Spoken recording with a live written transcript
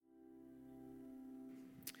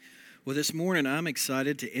Well, this morning I'm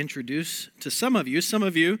excited to introduce to some of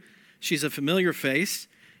you, she's a familiar face,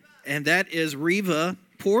 and that is Reva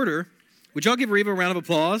Porter. Would y'all give Reva a round of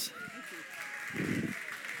applause?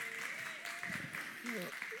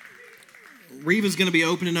 Reva's going to be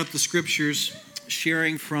opening up the scriptures,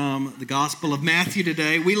 sharing from the Gospel of Matthew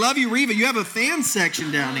today. We love you, Reva. You have a fan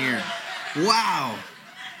section down here. Wow.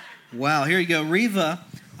 Here you go. Reva,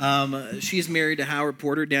 she's married to Howard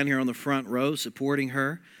Porter down here on the front row, supporting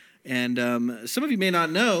her. And some of you may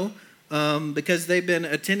not know because they've been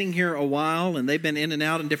attending here a while and they've been in and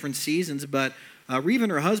out in different seasons, but Reva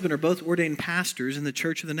and her husband are both ordained pastors in the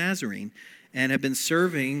Church of the Nazarene and have been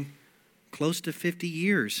serving close to 50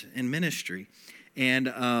 years in ministry. And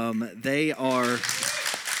they've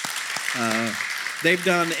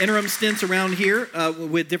done interim stints around here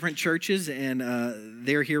with different churches, and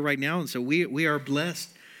they're here right now. And so we are blessed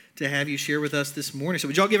to have you share with us this morning. So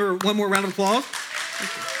would y'all give her one more round of applause?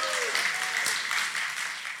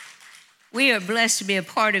 We are blessed to be a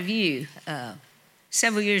part of you.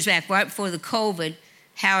 Several years back, right before the COVID,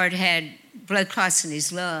 Howard had blood clots in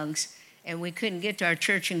his lungs, and we couldn't get to our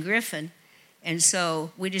church in Griffin. And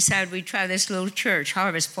so we decided we'd try this little church,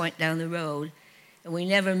 Harvest Point, down the road. And we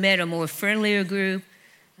never met a more friendlier group,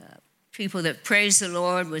 people that praise the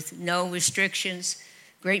Lord with no restrictions,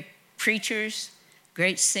 great preachers,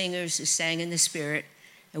 great singers who sang in the Spirit.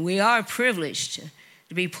 And we are privileged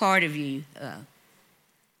to be part of you.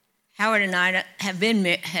 Howard and I have been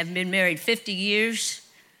married 50 years,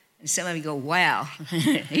 and some of you go, wow,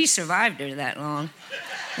 he survived her that long.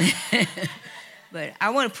 But I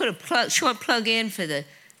want to put a short plug in for the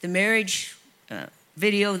marriage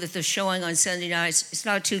video that they're showing on Sunday nights. It's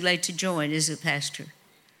not too late to join, is it, Pastor?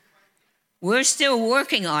 We're still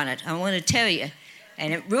working on it, I want to tell you.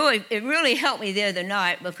 And it really helped me the other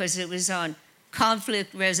night because it was on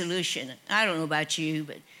conflict resolution. I don't know about you,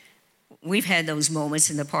 but we've had those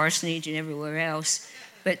moments in the parsonage and everywhere else.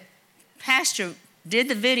 But Pastor did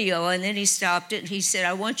the video, and then he stopped it, and he said,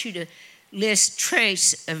 I want you to list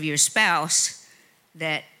traits of your spouse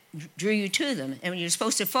that drew you to them. And you're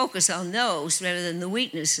supposed to focus on those rather than the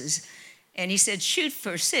weaknesses. And he said, shoot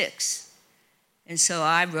for 6. And so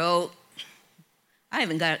I wrote, I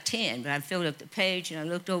haven't got 10, but I filled up the page, and I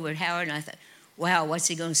looked over at Howard, and I thought, wow, what's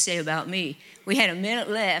he going to say about me? We had a minute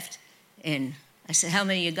left, and I said, how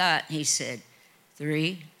many you got? And he said,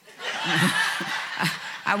 3.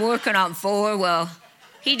 I'm working on 4. Well,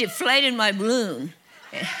 he deflated my balloon.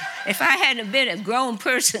 If I hadn't been a grown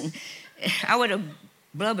person, I would have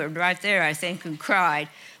blubbered right there, I think, and cried.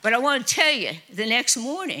 But I want to tell you, the next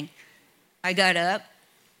morning, I got up,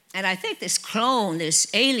 and I think this clone, this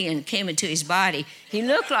alien, came into his body. He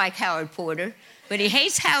looked like Howard Porter, but he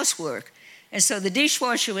hates housework. And so the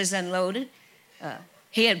dishwasher was unloaded.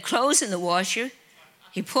 He had clothes in the washer.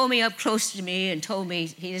 He pulled me up close to me and told me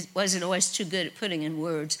he wasn't always too good at putting in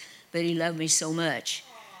words, but he loved me so much.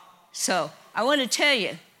 So I want to tell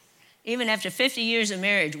you, even after 50 years of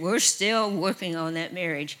marriage, we're still working on that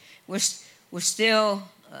marriage. We're still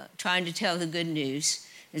trying to tell the good news.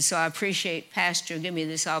 And so I appreciate Pastor giving me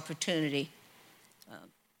this opportunity.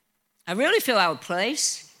 I really feel out of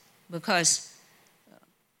place because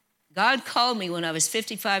God called me when I was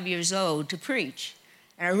 55 years old to preach.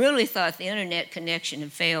 And I really thought the internet connection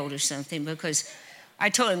had failed or something because I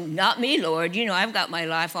told him, not me, Lord. You know, I've got my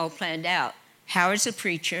life all planned out. Howard's a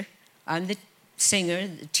preacher. I'm the singer,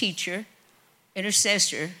 the teacher,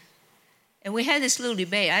 intercessor. And we had this little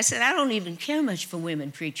debate. I said, I don't even care much for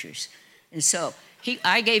women preachers. And so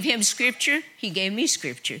I gave him scripture. He gave me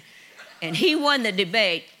scripture. And he won the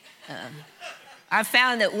debate. I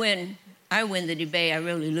found that when I win the debate, I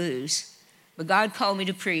really lose. But God called me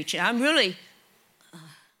to preach. And I'm really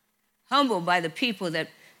humbled by the people that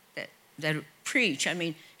preach. I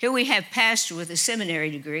mean, here we have pastor with a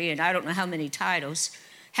seminary degree, and I don't know how many titles.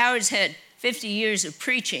 Howard's had 50 years of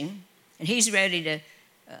preaching, and he's ready to,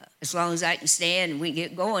 as long as I can stand and we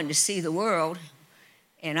get going, to see the world.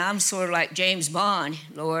 And I'm sort of like James Bond,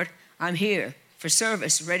 Lord, I'm here for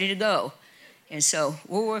service, ready to go. And so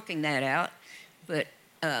we're working that out. But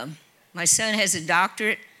my son has a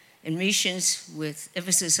doctorate in missions with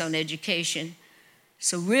emphasis on education.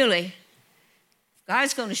 So really,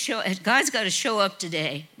 God's got to show up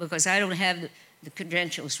today because I don't have the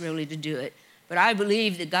credentials really to do it. But I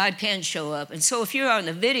believe that God can show up. And so if you're on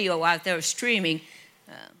the video out there streaming,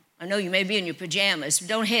 I know you may be in your pajamas, but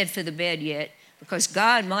don't head for the bed yet because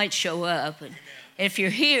God might show up. And if you're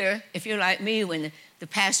here, if you're like me, when the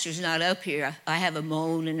pastor's not up here, I have a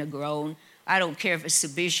moan and a groan. I don't care if it's the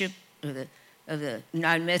bishop of the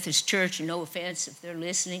United Methodist Church, and no offense if they're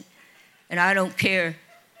listening. And I don't care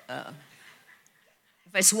if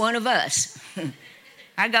if it's one of us.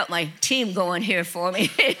 I got my team going here for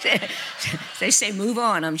me. They say move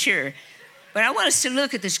on, I'm sure. But I want us to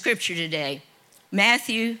look at the scripture today.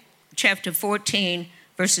 Matthew chapter 14,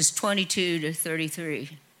 verses 22 to 33.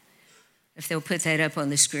 If they'll put that up on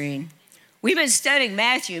the screen. We've been studying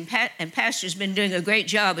Matthew, and Pastor's been doing a great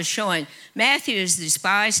job of showing Matthew is the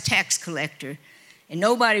despised tax collector, and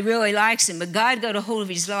nobody really likes him, but God got a hold of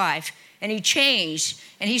his life, and he changed,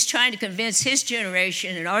 and he's trying to convince his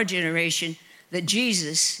generation and our generation that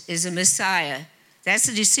Jesus is a Messiah. That's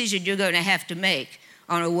the decision you're going to have to make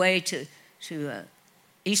on our way to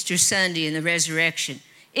Easter Sunday and the resurrection.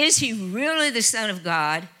 Is he really the Son of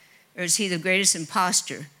God, or is he the greatest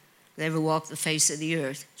imposter that ever walked the face of the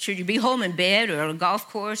earth? Should you be home in bed or on a golf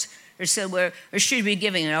course or somewhere, or should you be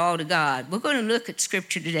giving it all to God? We're going to look at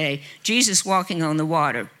scripture today. Jesus walking on the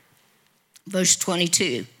water. Verse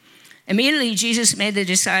 22. Immediately Jesus made the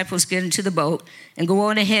disciples get into the boat and go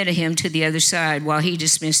on ahead of him to the other side while he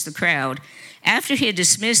dismissed the crowd. After he had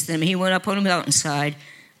dismissed them, he went up on a mountainside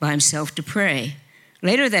by himself to pray.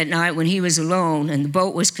 Later that night, when he was alone and the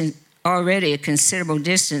boat was already a considerable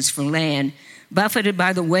distance from land, buffeted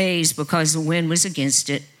by the waves because the wind was against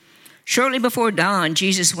it, shortly before dawn,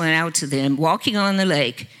 Jesus went out to them, walking on the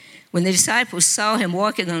lake. When the disciples saw him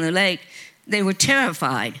walking on the lake, they were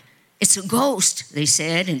terrified. "It's a ghost," they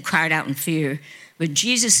said, and cried out in fear. But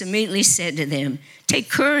Jesus immediately said to them, "Take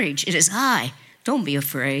courage, it is I. Don't be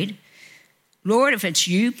afraid." "Lord, if it's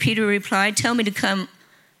you," Peter replied, "tell me to come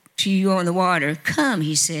to you on the water." "Come,"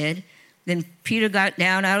 he said. Then Peter got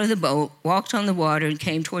down out of the boat, walked on the water, and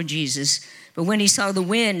came toward Jesus. But when he saw the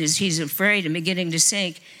wind, as he's afraid and beginning to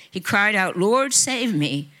sink, he cried out, "Lord, save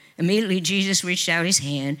me." Immediately Jesus reached out his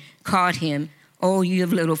hand, caught him. "Oh, you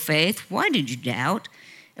of little faith, why did you doubt?"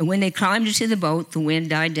 And when they climbed into the boat, the wind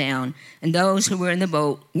died down, and those who were in the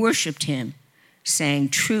boat worshiped him, saying,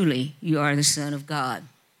 "Truly, you are the Son of God."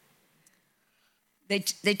 They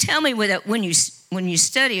tell me that when you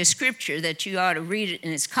study a scripture that you ought to read it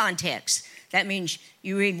in its context. That means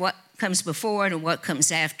you read what comes before it and what comes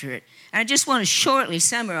after it. And I just want to shortly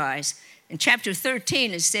summarize. In chapter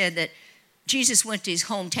 13, it said that Jesus went to his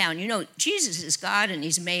hometown. You know, Jesus is God and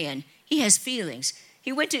he's man. He has feelings.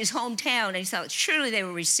 He went to his hometown and he thought, surely they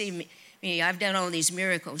will receive me. I've done all these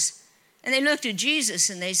miracles. And they looked at Jesus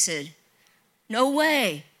and they said, "No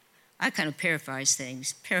way." I kind of paraphrase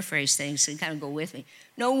things so you kind of go with me.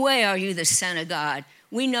 "No way are you the Son of God.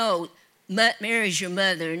 We know Mary's your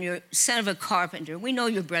mother and you're son of a carpenter. We know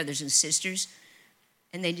your brothers and sisters."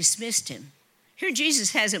 And they dismissed him. Here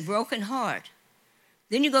Jesus has a broken heart.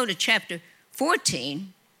 Then you go to chapter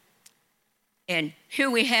 14, and here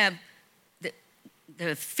we have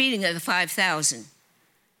the feeding of the 5,000.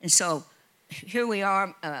 And so here we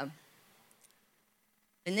are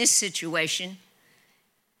in this situation.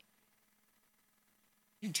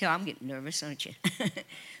 You can tell I'm getting nervous, aren't you?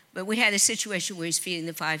 But we had a situation where he's feeding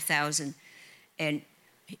the 5,000, and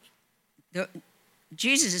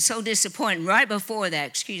Jesus is so disappointed. Right before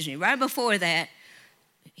that,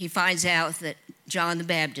 he finds out that John the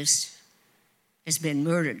Baptist has been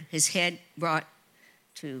murdered. His head brought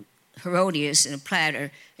to Herodias in a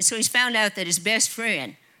platter. And so he's found out that his best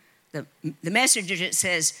friend, the messenger that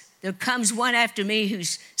says, "There comes one after me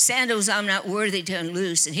whose sandals I'm not worthy to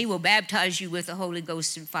unloose, and he will baptize you with the Holy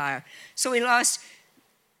Ghost and fire." So he lost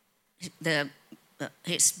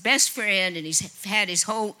his best friend, and he's had his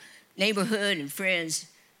whole neighborhood and friends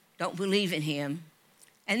don't believe in him.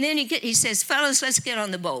 And then he says, "Fellas, let's get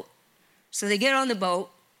on the boat." So they get on the boat,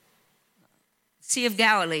 Sea of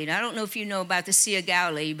Galilee. And I don't know if you know about the Sea of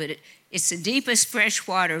Galilee, but it's the deepest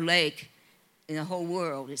freshwater lake in the whole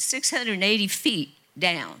world. It's 680 feet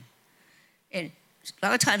down. And a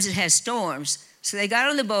lot of times it has storms. So they got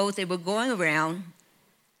on the boat, they were going around,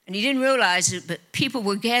 and he didn't realize it, but people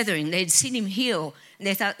were gathering. They'd seen him heal, and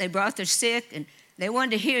they thought they brought their sick, and they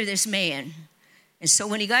wanted to hear this man. And so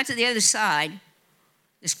when he got to the other side,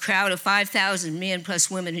 this crowd of 5,000 men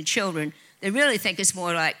plus women and children, they really think it's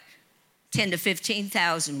more like 10 to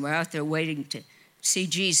 15,000 were out there waiting to see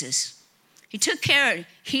Jesus. He took care and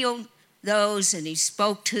healed those, and he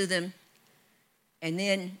spoke to them. And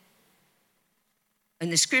then in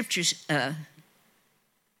the scriptures,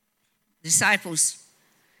 disciples,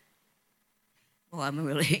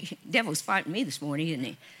 devil's fighting me this morning, isn't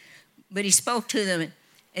he? But he spoke to them,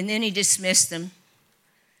 and then he dismissed them.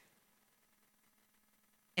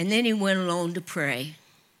 And then he went alone to pray.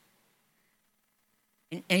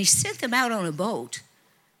 And he sent them out on a boat.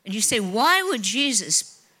 And you say, why would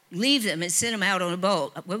Jesus leave them and send them out on a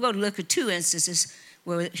boat? We're going to look at two instances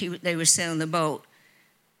where they were sent on the boat.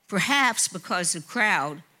 Perhaps because the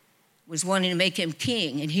crowd was wanting to make him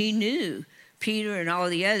king, and he knew Peter and all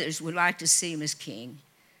the others would like to see him as king.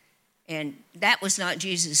 And that was not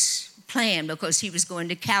Jesus' plan, because he was going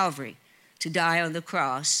to Calvary to die on the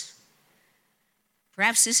cross.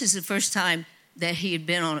 Perhaps this is the first time that he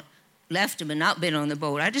had left him and not been on the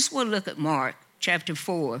boat. I just want to look at Mark chapter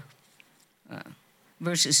 4,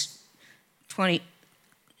 verses 35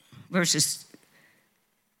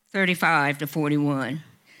 to 41.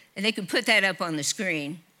 And they can put that up on the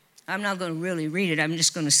screen. I'm not going to really read it. I'm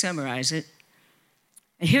just going to summarize it.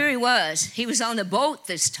 And here he was. He was on the boat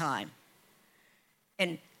this time.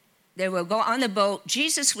 And they were on the boat.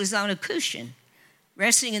 Jesus was on a cushion,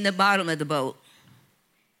 resting in the bottom of the boat.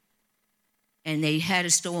 And they had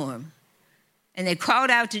a storm. And they called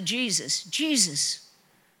out to Jesus, "Jesus,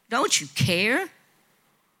 don't you care?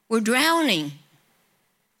 We're drowning."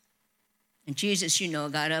 And Jesus,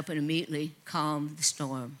 got up and immediately calmed the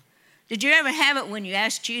storm. Did you ever have it when you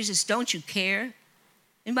asked Jesus, "Don't you care"?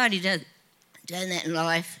 Anybody done that in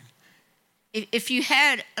life? If you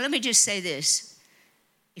had, let me just say this.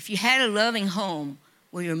 If you had a loving home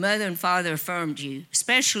where your mother and father affirmed you,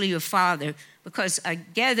 especially your father, because I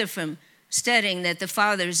gather from studying that the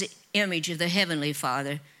Father is the image of the Heavenly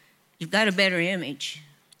Father, you've got a better image.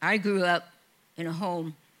 I grew up in a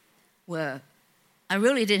home where I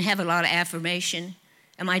really didn't have a lot of affirmation.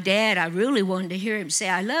 And my dad, I really wanted to hear him say,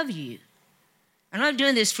 "I love you." I'm not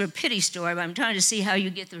doing this for a pity story, but I'm trying to see how you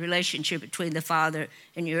get the relationship between the father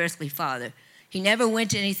and your earthly father. He never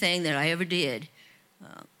went to anything that I ever did.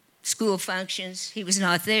 School functions, he was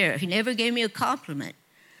not there. He never gave me a compliment.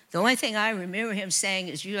 The only thing I remember him saying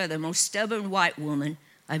is, "You are the most stubborn white woman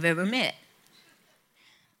I've ever met."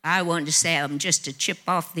 I wanted to say, "I'm just a chip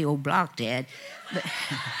off the old block, Dad."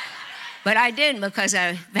 But I didn't, because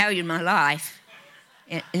I valued my life.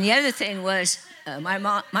 And the other thing was, my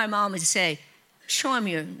mom would say, "Show him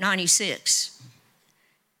your 96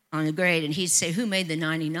 on the grade." And he'd say, "Who made the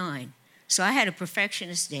 99? So I had a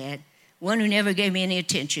perfectionist dad, one who never gave me any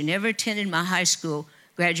attention, never attended my high school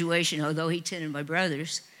graduation, although he attended my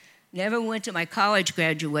brother's, never went to my college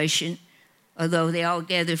graduation, although they all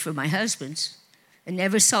gathered for my husband's, and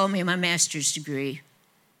never saw me in my master's degree.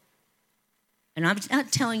 And I'm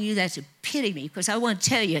not telling you that to pity me, because I want to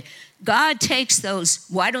tell you, God takes those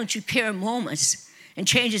 "why don't you care" moments and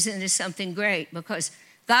changes it into something great, because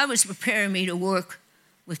God was preparing me to work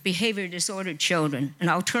with behavior disordered children and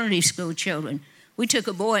alternative school children. We took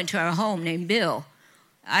a boy into our home named Bill.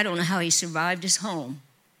 I don't know how he survived his home.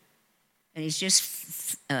 And he's just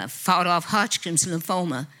fought off Hodgkin's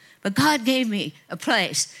lymphoma. But God gave me a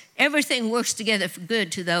place. Everything works together for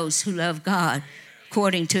good to those who love God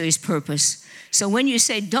according to his purpose. So when you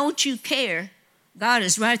say, "Don't you care?" God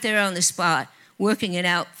is right there on the spot, working it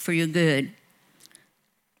out for your good.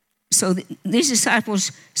 So these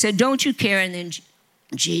disciples said, "Don't you care?" And then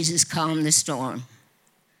Jesus calmed the storm.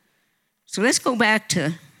 So let's go back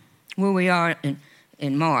to where we are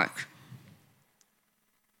in Mark.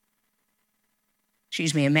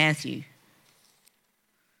 In Matthew.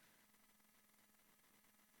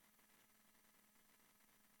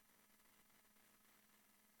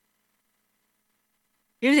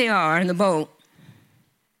 Here they are in the boat.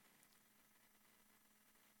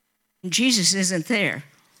 And Jesus isn't there.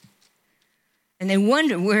 And they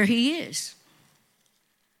wonder where he is.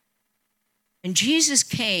 And Jesus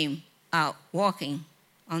came out walking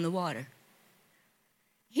on the water.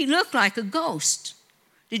 He looked like a ghost.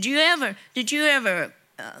 Did you ever,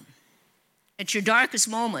 at your darkest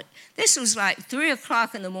moment, this was like 3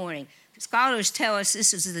 o'clock in the morning. Scholars tell us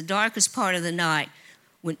this was the darkest part of the night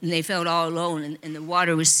when they felt all alone and the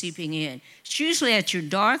water was seeping in. It's usually at your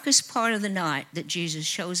darkest part of the night that Jesus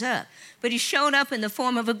shows up. But he showed up in the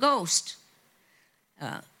form of a ghost.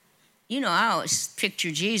 I always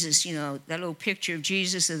picture Jesus, that little picture of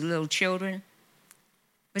Jesus of the little children.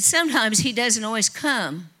 But sometimes he doesn't always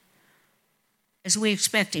come as we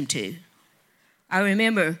expect him to. I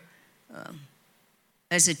remember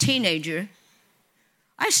as a teenager,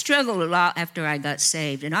 I struggled a lot after I got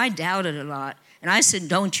saved, and I doubted a lot. And I said,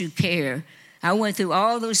 "Don't you care?" I went through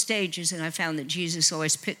all those stages, and I found that Jesus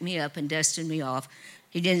always picked me up and dusted me off.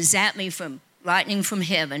 He didn't zap me from lightning from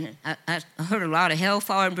heaven. I heard a lot of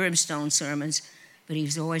hellfire and brimstone sermons, but he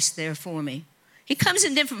was always there for me. He comes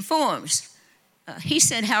in different forms. He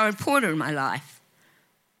sent Howard Porter in my life.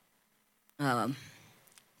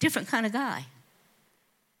 Different kind of guy.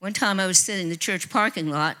 One time I was sitting in the church parking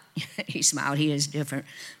lot. He smiled. He is different.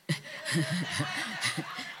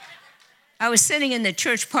 I was sitting in the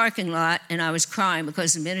church parking lot, and I was crying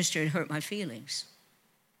because the minister had hurt my feelings.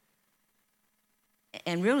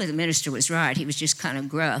 And really, the minister was right. He was just kind of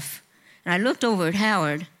gruff. And I looked over at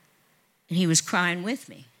Howard, and he was crying with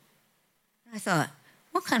me. I thought,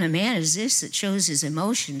 what kind of man is this that shows his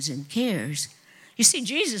emotions and cares? You see,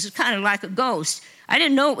 Jesus is kind of like a ghost. I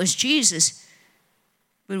didn't know it was Jesus,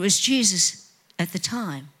 but it was Jesus at the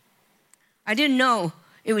time. I didn't know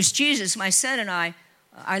it was Jesus. My son and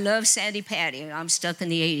I love Sandi Patty. I'm stuck in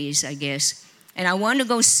the 80s, I guess. And I wanted to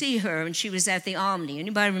go see her, and she was at the Omni.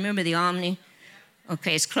 Anybody remember the Omni?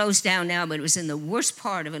 Okay, it's closed down now, but it was in the worst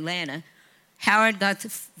part of Atlanta. Howard got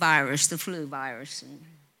the virus, the flu virus, and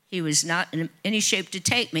he was not in any shape to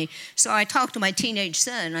take me. So I talked to my teenage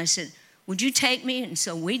son, and I said, would you take me? And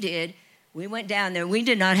so we did. We went down there. We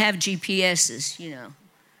did not have GPSs,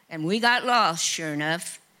 and we got lost, sure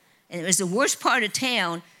enough. And it was the worst part of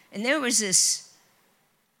town, and there was this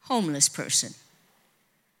homeless person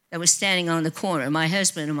that was standing on the corner. My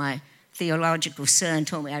husband and my theological son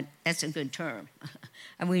told me that's a good term.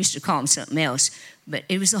 And we used to call him something else. But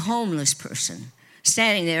it was a homeless person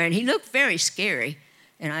standing there, and he looked very scary.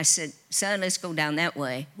 And I said, son, let's go down that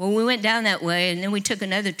way. Well, we went down that way, and then we took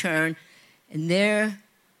another turn, and there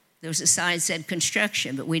was a sign that said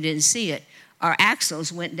construction, but we didn't see it. Our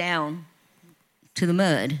axles went down to the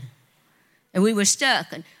mud, and we were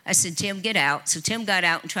stuck. And I said, Tim, get out. So Tim got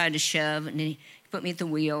out and tried to shove, and then he put me at the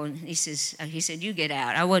wheel, and he said, you get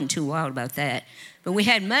out. I wasn't too wild about that. But we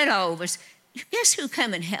had mud all over us. Guess who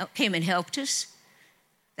came and helped us?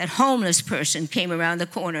 That homeless person came around the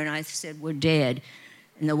corner, and I said, we're dead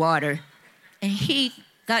in the water. And he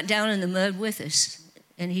got down in the mud with us,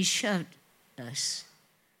 and he shoved us.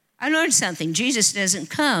 I learned something. Jesus doesn't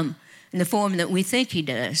come in the form that we think he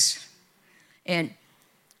does. And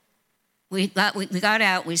we got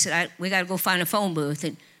out. We said, we got to go find a phone booth.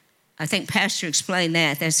 And I think Pastor explained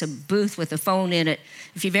that. That's a booth with a phone in it.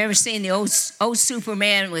 If you've ever seen the old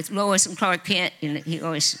Superman with Lois and Clark Kent, he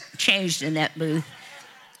always changed in that booth.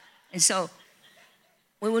 And so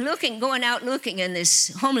we were going out looking, and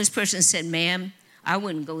this homeless person said, ma'am, I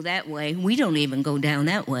wouldn't go that way. We don't even go down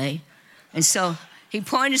that way. And so he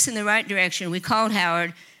pointed us in the right direction. We called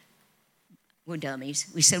Howard. We're dummies.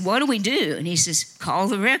 We said, what do we do? And he says, call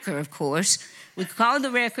the wrecker, of course. We called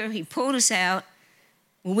the wrecker. He pulled us out.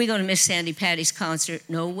 Were we going to miss Sandi Patty's concert?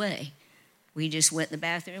 No way. We just went in the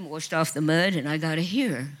bathroom, washed off the mud, and I got to hear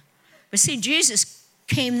her. But see, Jesus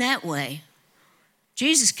came that way.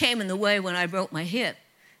 Jesus came in the way when I broke my hip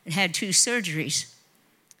and had 2 surgeries.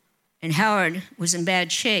 And Howard was in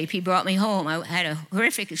bad shape. He brought me home. I had a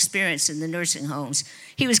horrific experience in the nursing homes.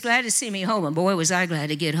 He was glad to see me home, and boy, was I glad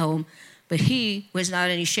to get home. But he was not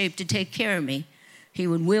in any shape to take care of me. He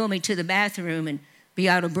would wheel me to the bathroom and be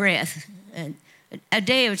out of breath. And a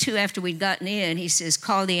day or 2 after we'd gotten in, he says,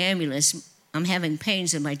 call the ambulance. I'm having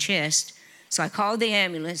pains in my chest. So I called the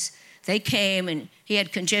ambulance. They came, and he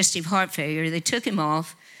had congestive heart failure. They took him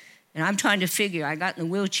off, and I'm trying to figure. I got in the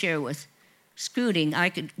wheelchair with scooting. I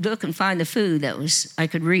could look and find the food I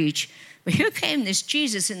could reach. But here came this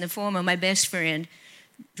Jesus in the form of my best friend,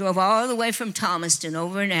 drove all the way from Thomaston,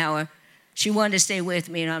 over an hour. She wanted to stay with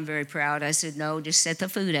me, and I'm very proud. I said, no, just set the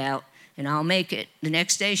food out, and I'll make it. The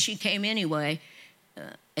next day, she came anyway,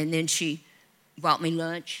 and then she brought me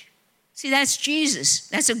lunch. See, that's Jesus.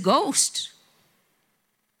 That's a ghost.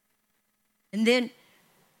 And then,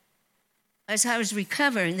 as I was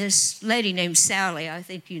recovering, this lady named Sally, I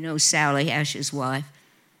think you know Sally, Ash's wife,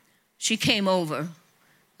 she came over.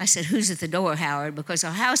 I said, who's at the door, Howard? Because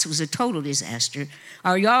our house was a total disaster.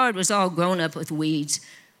 Our yard was all grown up with weeds.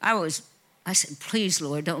 I said, please,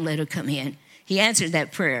 Lord, don't let her come in. He answered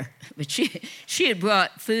that prayer. But she had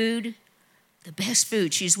brought food, the best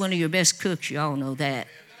food. She's one of your best cooks. You all know that.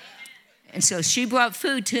 And so she brought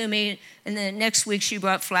food to me, and then next week she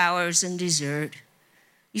brought flowers and dessert.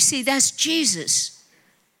 You see, that's Jesus.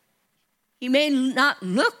 He may not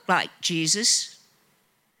look like Jesus,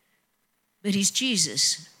 but he's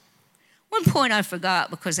Jesus. One point I forgot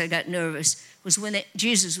because I got nervous was when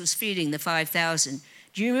Jesus was feeding the 5,000.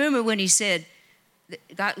 Do you remember when he said,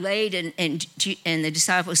 got late and the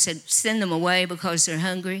disciples said, send them away because they're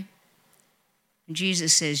hungry? And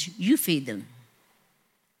Jesus says, you feed them.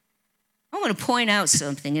 I want to point out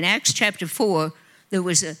something. In Acts chapter 4, there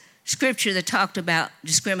was a scripture that talked about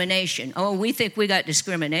discrimination. Oh, we think we got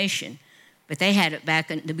discrimination, but they had it back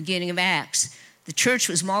in the beginning of Acts. The church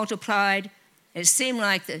was multiplied. It seemed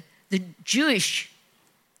like the Jewish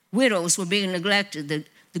widows were being neglected.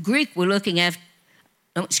 The Greek widows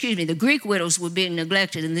were being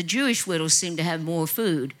neglected, and the Jewish widows seemed to have more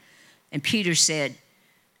food. And Peter said,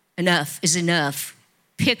 enough is enough.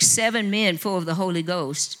 Pick 7 men full of the Holy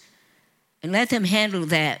Ghost and let them handle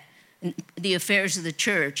that, the affairs of the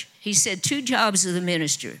church. He said 2 jobs of the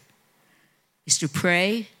minister is to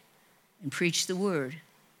pray and preach the word.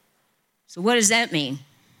 So what does that mean?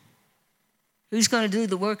 Who's going to do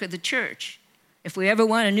the work of the church? If we ever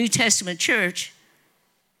want a New Testament church,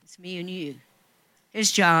 it's me and you.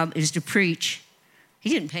 His job is to preach. He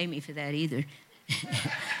didn't pay me for that either.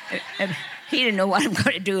 He didn't know what I'm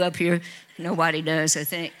going to do up here. Nobody does, I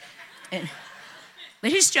think.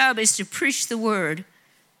 But his job is to preach the word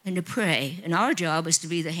and to pray. And our job is to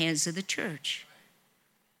be the hands of the church.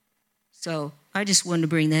 So I just wanted to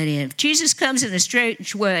bring that in. If Jesus comes in a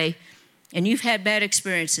strange way, and you've had bad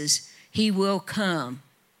experiences, he will come.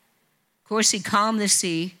 Of course, he calmed the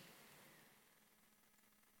sea.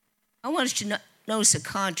 I want you to notice a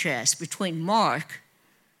contrast between Mark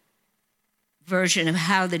version of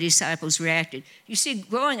how the disciples reacted. You see,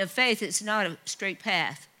 growing in faith, it's not a straight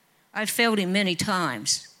path. I've failed him many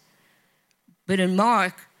times. But in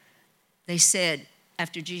Mark, they said,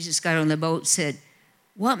 after Jesus got on the boat, said,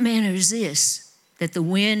 "What manner is this, that the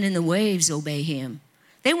wind and the waves obey him?"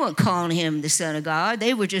 They weren't calling him the Son of God.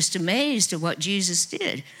 They were just amazed at what Jesus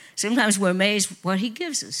did. Sometimes we're amazed at what he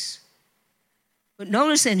gives us. But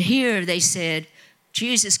notice in here they said,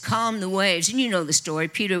 Jesus calmed the waves. And you know the story.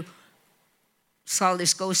 Peter saw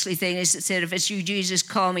this ghostly thing. It said, "If it's you, Jesus,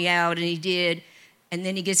 call me out." And he did. And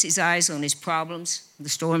then he gets his eyes on his problems, the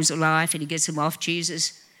storms of life, and he gets them off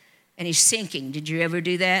Jesus. And he's sinking. Did you ever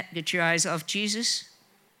do that? Get your eyes off Jesus?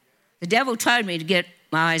 The devil tried me to get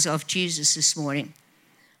my eyes off Jesus this morning.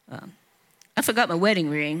 I forgot my wedding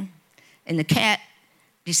ring, and the cat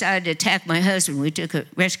decided to attack my husband. We took a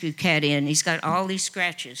rescue cat in. He's got all these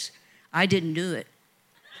scratches. I didn't do it.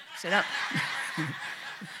 So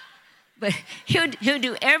but he'll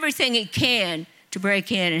do everything he can to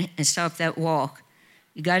break in and stop that walk.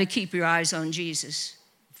 You got to keep your eyes on Jesus,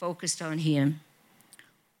 focused on him.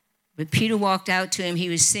 But Peter walked out to him. He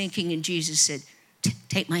was sinking, and Jesus said,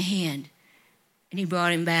 "Take my hand." And he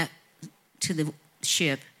brought him back to the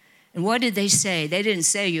ship. And what did they say? They didn't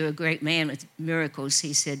say, "You're a great man with miracles."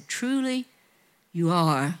 He said, "Truly, you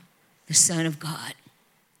are the Son of God."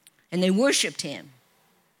 And they worshiped him.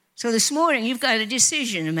 So this morning, you've got a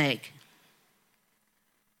decision to make.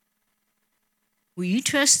 Will you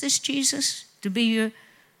trust this Jesus to be your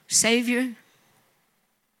Savior?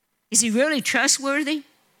 Is he really trustworthy?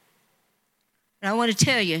 And I want to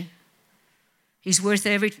tell you, he's worth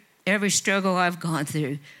every struggle I've gone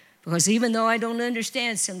through. Because even though I don't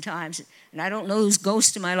understand sometimes, and I don't know those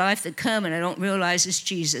ghosts in my life that come and I don't realize it's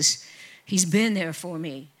Jesus, he's been there for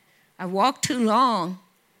me. I walked too long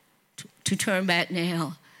to turn back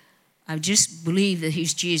now. I just believe that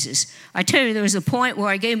he's Jesus. I tell you, there was a point where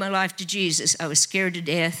I gave my life to Jesus. I was scared to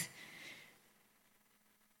death.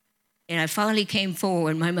 And I finally came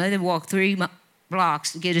forward. My mother walked 3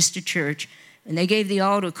 blocks to get us to church. And they gave the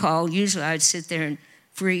altar call. Usually I'd sit there and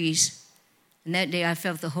freeze. And that day I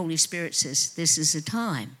felt the Holy Spirit says, "This is the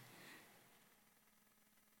time."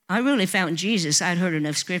 I really found Jesus. I'd heard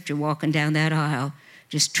enough scripture walking down that aisle,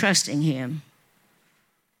 just trusting him.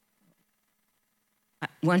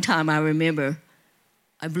 One time I remember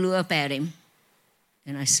I blew up at him.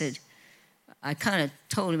 And I kind of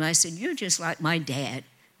told him, I said, "You're just like my dad.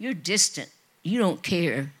 You're distant. You don't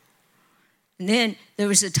care." And then there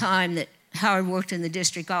was a time that Howard worked in the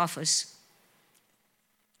district office.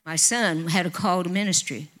 My son had a call to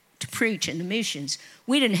ministry, to preach in the missions.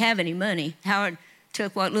 We didn't have any money. Howard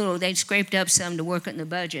took what little, they'd scraped up some to work in the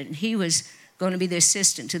budget, and he was going to be the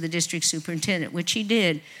assistant to the district superintendent, which he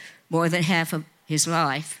did more than half of his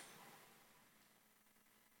life.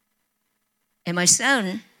 And my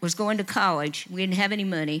son was going to college. We didn't have any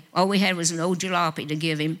money. All we had was an old jalopy to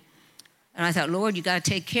give him. And I thought, Lord, you got to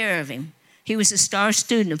take care of him. He was a star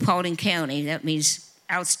student of Paulding County. That means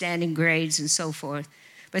outstanding grades and so forth.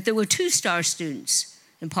 But there were 2 star students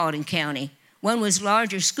in Paulding County. One was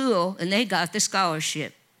larger school, and they got the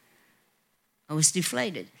scholarship. I was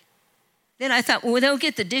deflated. Then I thought, well, he'll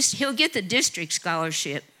get the district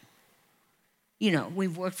scholarship. You know,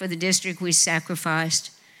 we've worked for the district, we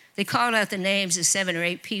sacrificed. They called out the names of 7 or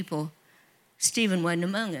 8 people. Stephen wasn't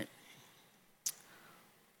among it.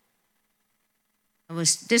 I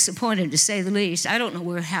was disappointed, to say the least. I don't know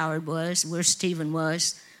where Howard was, where Stephen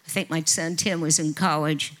was. I think my son Tim was in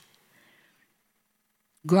college.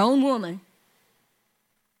 Grown woman,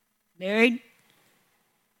 married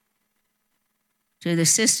to the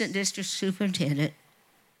assistant district superintendent.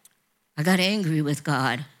 I got angry with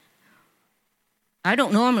God. I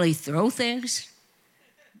don't normally throw things,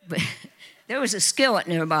 but there was a skillet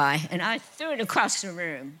nearby, and I threw it across the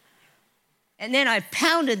room. And then I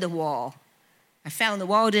pounded the wall. I found the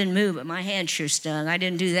wall didn't move, but my hand sure stung. I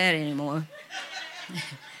didn't do that anymore.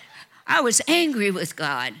 I was angry with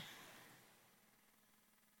God.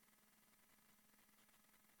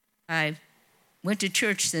 I went to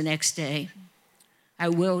church the next day. I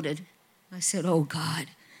wilted. I said, oh, God,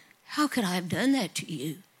 how could I have done that to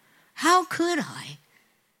you? How could I?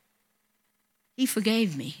 He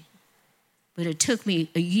forgave me, but it took me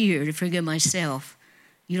a year to forgive myself.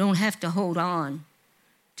 You don't have to hold on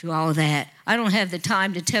to all that. I don't have the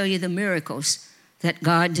time to tell you the miracles that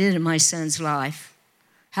God did in my son's life,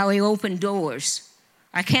 how he opened doors.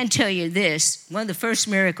 I can tell you this. One of the first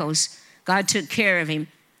miracles, God took care of him,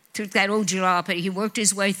 took that old jalopy. He worked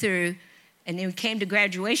his way through, and then we came to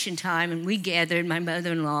graduation time, and we gathered, my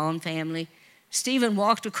mother-in-law and family. Stephen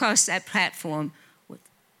walked across that platform with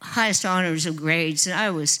highest honors of grades, and I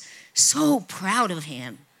was so proud of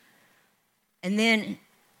him. And then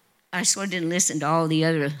I sort of didn't listen to all the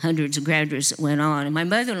other hundreds of graduates that went on, and my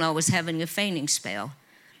mother-in-law was having a fainting spell.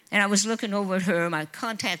 And I was looking over at her, my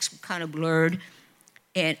contacts were kind of blurred,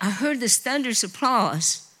 and I heard this thunderous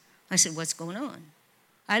applause. I said, what's going on?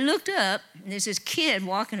 I looked up, and there's this kid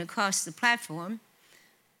walking across the platform.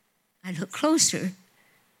 I looked closer.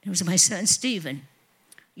 It was my son, Stephen.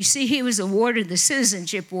 You see, he was awarded the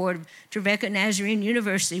Citizenship Award of Trevecca Nazarene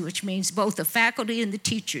University, which means both the faculty and the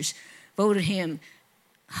teachers voted him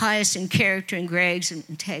highest in character and grades and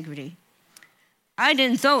integrity. I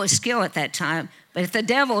didn't throw a skill at that time, but if the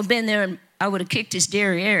devil had been there, I would have kicked his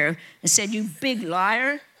derriere and said, you big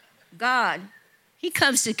liar. God, he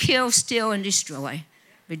comes to kill, steal, and destroy.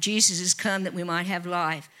 But Jesus has come that we might have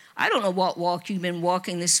life. I don't know what walk you've been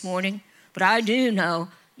walking this morning, but I do know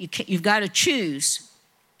you've got to choose.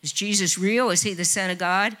 Is Jesus real? Is he the Son of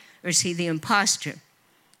God? Or is he the imposter?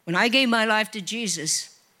 When I gave my life to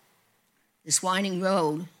Jesus, this winding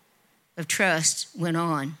road of trust went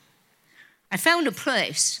on. I found a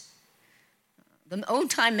place. The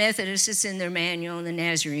old-time Methodists, it's in their manual, the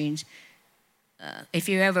Nazarenes. If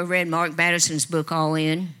you ever read Mark Batterson's book, All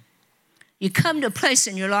In, you come to a place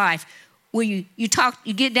in your life where you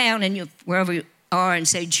get down and wherever you are and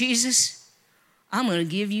say, Jesus, I'm going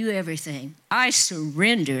to give you everything. I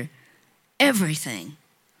surrender everything.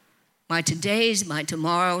 My todays, my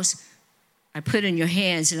tomorrows, I put in your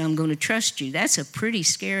hands and I'm going to trust you. That's a pretty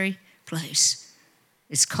scary place.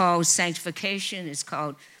 It's called sanctification. It's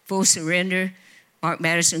called full surrender. Mark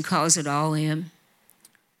Batterson calls it all in.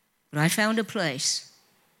 But I found a place.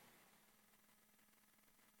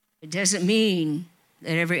 It doesn't mean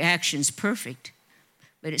that every action's perfect,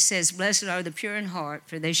 but it says, blessed are the pure in heart,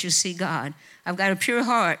 for they shall see God. I've got a pure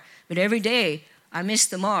heart, but every day I miss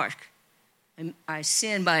the mark. I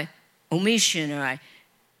sin by omission, or I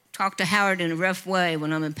talk to Howard in a rough way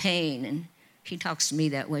when I'm in pain, and he talks to me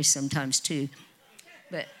that way sometimes too.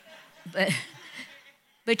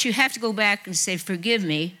 But you have to go back and say, forgive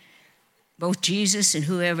me, both Jesus and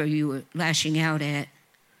whoever you were lashing out at.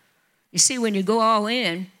 You see, when you go all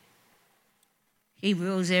in, he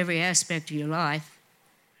rules every aspect of your life.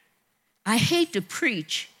 I hate to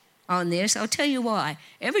preach on this. I'll tell you why.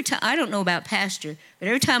 Every time, I don't know about pastor, but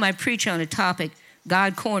every time I preach on a topic,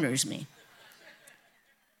 God corners me.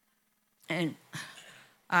 And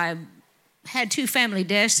I had 2 family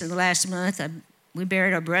deaths in the last month. We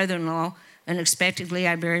buried our brother-in-law. Unexpectedly,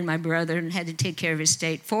 I buried my brother and had to take care of his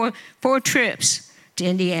estate. 4 trips to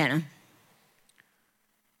Indiana.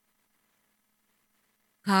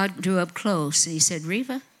 God drew up close and he said,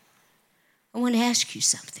 Reva, I want to ask you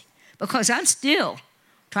something, because I'm still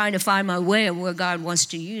trying to find my way of where God wants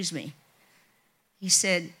to use me. He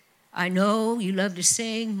said, I know you love to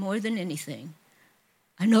sing more than anything.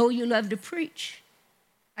 I know you love to preach.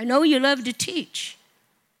 I know you love to teach.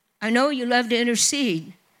 I know you love to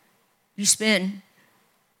intercede. You spend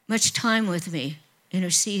much time with me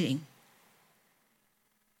interceding.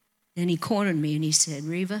 Then he cornered me and he said,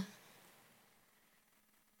 Reva,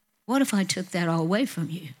 what if I took that all away from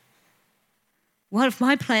you? What if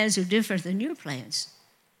my plans are different than your plans?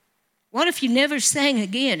 What if you never sang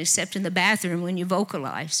again except in the bathroom when you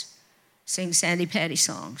vocalize, sing Sandy Patty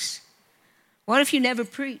songs? What if you never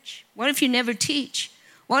preach? What if you never teach?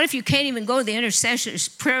 What if you can't even go to the intercessor's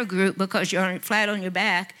prayer group because you're flat on your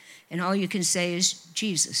back and all you can say is,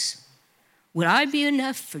 Jesus, would I be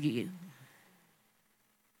enough for you?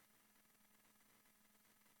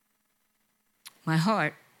 My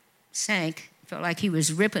heart sank. Felt like he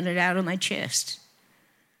was ripping it out of my chest.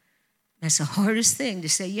 That's the hardest thing to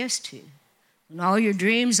say yes to. When all your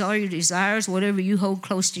dreams, all your desires, whatever you hold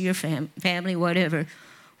close to your family, whatever,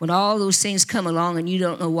 when all those things come along and you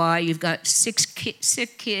don't know why, you've got sick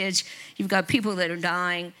kids, you've got people that are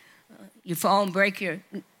dying, you fall and break your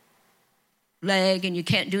leg and you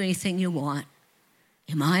can't do anything you want.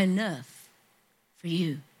 Am I enough for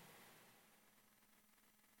you?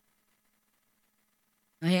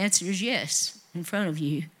 My answer is yes, in front of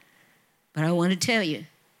you. But I want to tell you,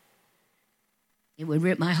 it would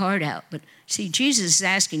rip my heart out. But see, Jesus is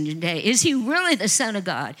asking today, is he really the Son of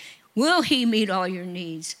God? Will he meet all your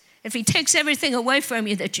needs? If he takes everything away from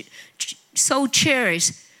you that you so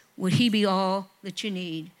cherish, would he be all that you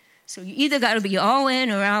need? So you either got to be all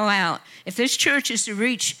in or all out. If this church is to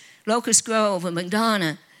reach Locust Grove or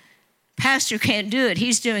McDonough, pastor can't do it.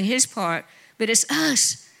 He's doing his part, but it's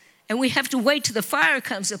us. And we have to wait till the fire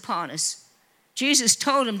comes upon us. Jesus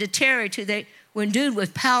told them to tarry till they were endued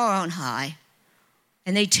with power on high.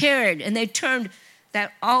 And they tarried, and they turned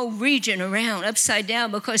that whole region around upside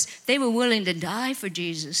down because they were willing to die for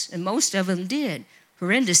Jesus. And most of them did.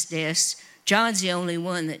 Horrendous deaths. John's the only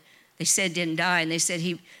one that they said didn't die. And they said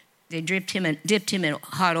they dipped him in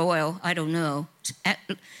hot oil. I don't know.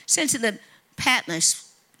 Sent to the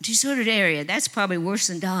Patmos, deserted area. That's probably worse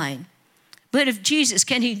than dying. But if Jesus,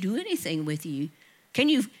 can he do anything with you? Can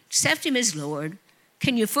you accept him as Lord?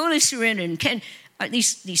 Can you fully surrender? And can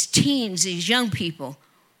these teens, these young people,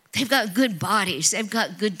 they've got good bodies. They've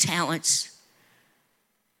got good talents.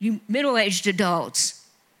 You middle-aged adults,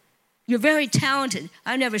 you're very talented.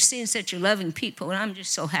 I've never seen such a loving people, and I'm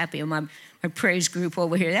just so happy in my praise group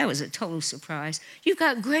over here. That was a total surprise. You've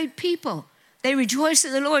got great people. They rejoice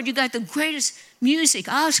in the Lord. You got the greatest music,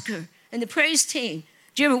 Oscar, and the praise team.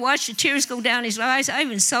 Did you ever watch the tears go down his eyes? I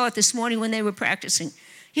even saw it this morning when they were practicing.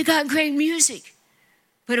 You got great music.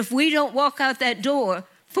 But if we don't walk out that door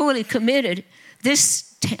fully committed,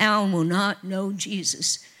 this town will not know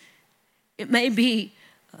Jesus. It may be,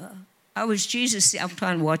 I was Jesus. I'm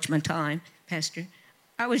trying to watch my time, Pastor.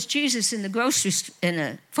 I was Jesus in the grocery in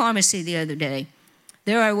a pharmacy the other day.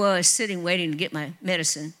 There I was sitting waiting to get my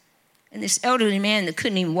medicine. And this elderly man that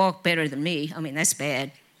couldn't even walk better than me, I mean, that's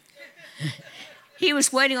bad. He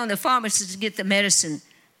was waiting on the pharmacist to get the medicine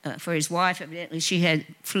for his wife. Evidently, she had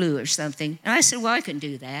flu or something. And I said, well, I can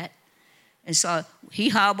do that. And so he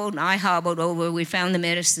hobbled and I hobbled over. We found the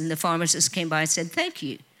medicine. The pharmacist came by and said, thank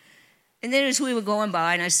you. And then as we were going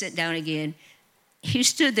by and I sat down again, he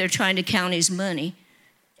stood there trying to count his money.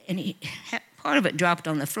 And part of it dropped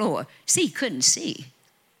on the floor. See, he couldn't see.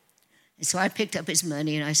 And so I picked up his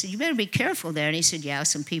money and I said, you better be careful there. And he said, yeah,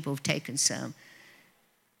 some people have taken some.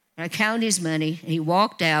 And I counted his money and he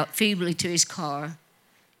walked out feebly to his car.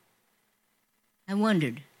 I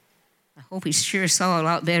wondered, I hope he sure saw a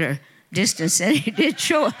lot better distance than he did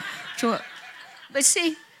short. But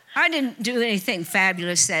see, I didn't do anything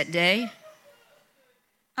fabulous that day.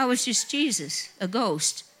 I was just Jesus, a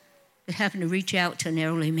ghost that happened to reach out to an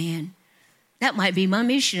elderly man. That might be my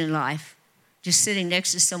mission in life. Just sitting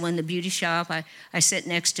next to someone in the beauty shop. I sat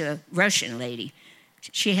next to a Russian lady.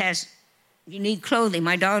 She has unique clothing.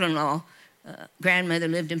 My daughter-in-law, grandmother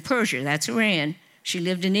lived in Persia. That's Iran. She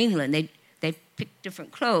lived in England. They picked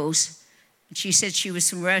different clothes. She said she was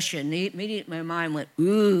from Russia. And immediately my mind went,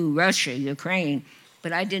 ooh, Russia, Ukraine.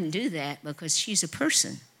 But I didn't do that because she's a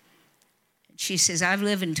person. She says, I've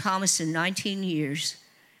lived in Thomaston 19 years.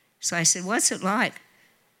 So I said, what's it like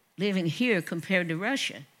living here compared to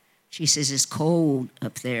Russia? She says, it's cold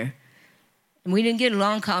up there. And we didn't get a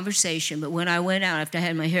long conversation, but when I went out after I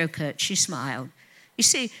had my hair cut, she smiled. You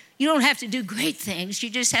see, you don't have to do great things. You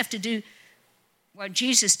just have to do what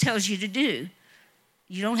Jesus tells you to do.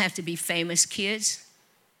 You don't have to be famous, kids.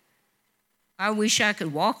 I wish I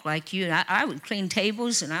could walk like you. I would clean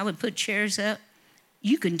tables and I would put chairs up.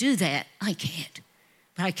 You can do that. I can't.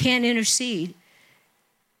 But I can intercede.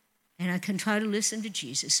 And I can try to listen to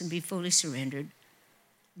Jesus and be fully surrendered.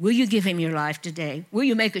 Will you give him your life today? Will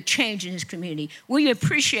you make a change in this community? Will you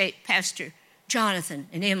appreciate Pastor Jonathan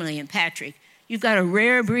and Emily and Patrick? You've got a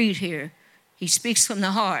rare breed here. He speaks from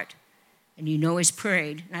the heart, and you know he's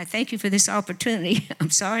prayed. And I thank you for this opportunity. I'm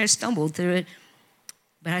sorry I stumbled through it,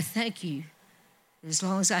 but I thank you. As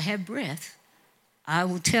long as I have breath, I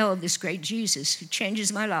will tell of this great Jesus who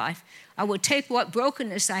changes my life. I will take what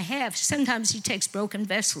brokenness I have. Sometimes he takes broken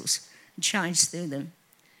vessels and shines through them.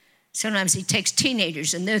 Sometimes he takes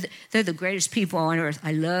teenagers, and they're the greatest people on earth.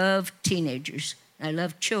 I love teenagers. I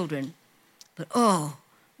love children. But,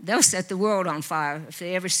 they'll set the world on fire if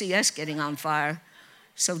they ever see us getting on fire.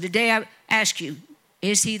 So today I ask you,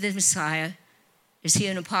 is he the Messiah? Is he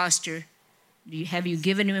an imposter? Have you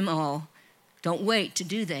given him all? Don't wait to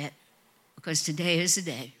do that, because today is the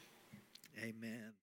day. Amen.